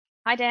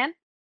Hi, Dan.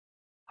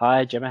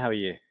 Hi, Gemma. How are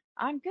you?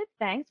 I'm good,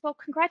 thanks. Well,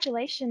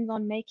 congratulations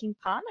on making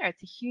partner.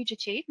 It's a huge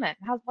achievement.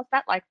 What's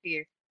that like for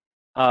you?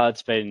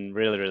 It's been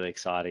really, really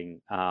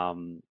exciting.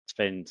 It's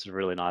been sort of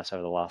really nice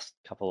over the last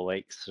couple of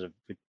weeks, sort of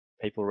with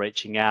people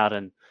reaching out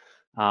and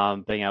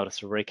being able to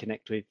sort of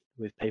reconnect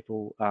with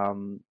people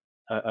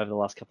over the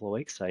last couple of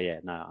weeks. So yeah,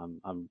 no,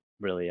 I'm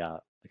really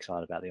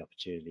excited about the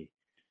opportunity.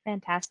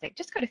 Fantastic.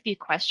 Just got a few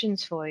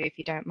questions for you, if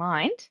you don't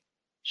mind.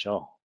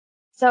 Sure.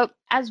 So,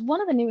 as one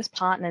of the newest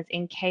partners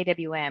in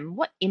KWM,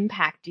 what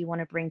impact do you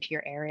want to bring to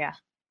your area?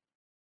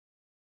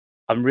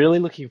 I'm really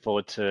looking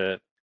forward to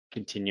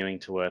continuing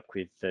to work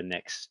with the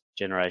next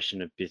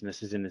generation of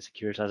businesses in the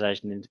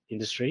securitization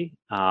industry.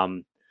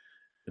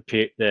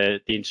 The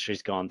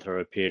industry's gone through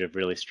a period of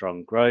really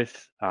strong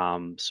growth,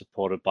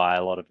 supported by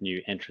a lot of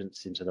new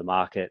entrants into the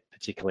market,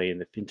 particularly in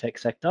the fintech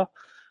sector,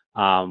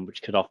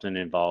 which could often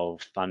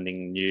involve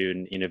funding new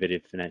and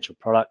innovative financial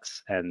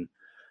products. And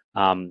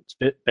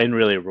been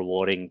really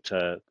rewarding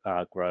to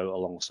grow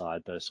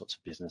alongside those sorts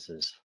of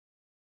businesses.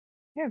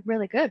 Yeah,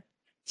 really good.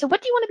 So,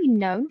 what do you want to be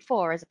known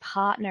for as a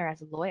partner,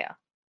 as a lawyer?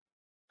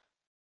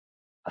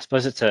 I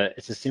suppose it's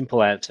a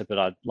simple answer, but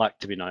I'd like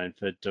to be known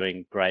for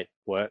doing great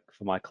work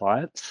for my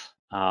clients.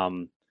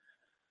 The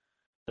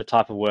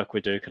type of work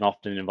we do can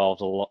often involve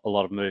a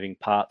lot of moving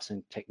parts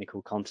and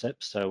technical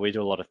concepts. So we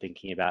do a lot of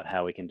thinking about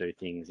how we can do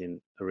things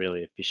in a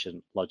really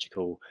efficient,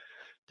 logical,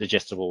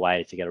 digestible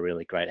way to get a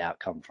really great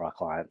outcome for our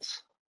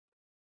clients.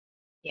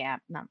 Yeah,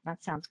 no,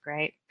 that sounds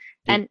great.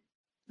 The, And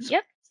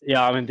yep,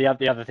 yeah, I mean the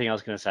other thing I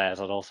was going to say is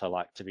I'd also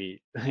like to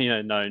be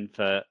known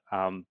for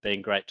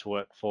being great to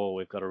work for.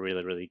 We've got a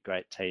really really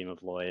great team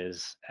of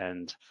lawyers,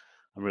 and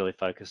I'm really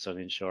focused on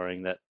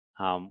ensuring that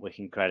we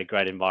can create a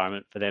great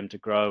environment for them to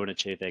grow and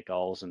achieve their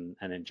goals and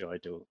enjoy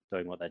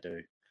doing what they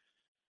do.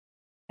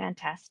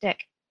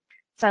 fantastic.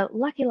 So,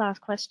 lucky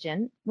last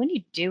question. When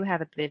you do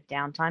have a bit of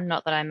downtime,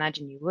 not that I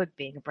imagine you would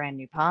being a brand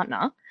new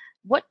partner,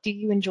 what do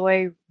you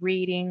enjoy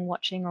reading,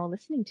 watching, or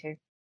listening to?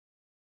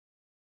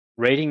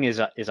 Reading is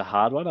a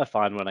hard one. I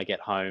find when I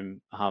get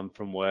home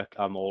from work,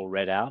 I'm all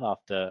read out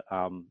after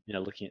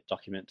looking at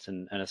documents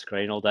and a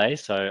screen all day.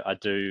 So I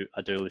do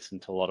listen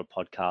to a lot of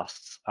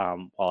podcasts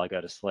while I go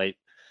to sleep.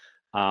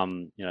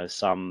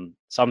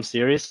 Some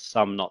serious,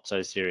 some not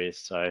so serious.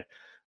 So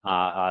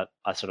I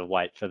sort of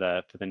wait for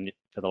the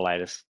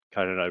latest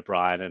Conan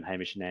O'Brien and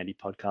Hamish and Andy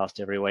podcast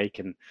every week,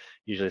 and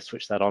usually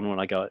switch that on when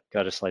I go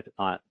to sleep at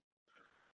night.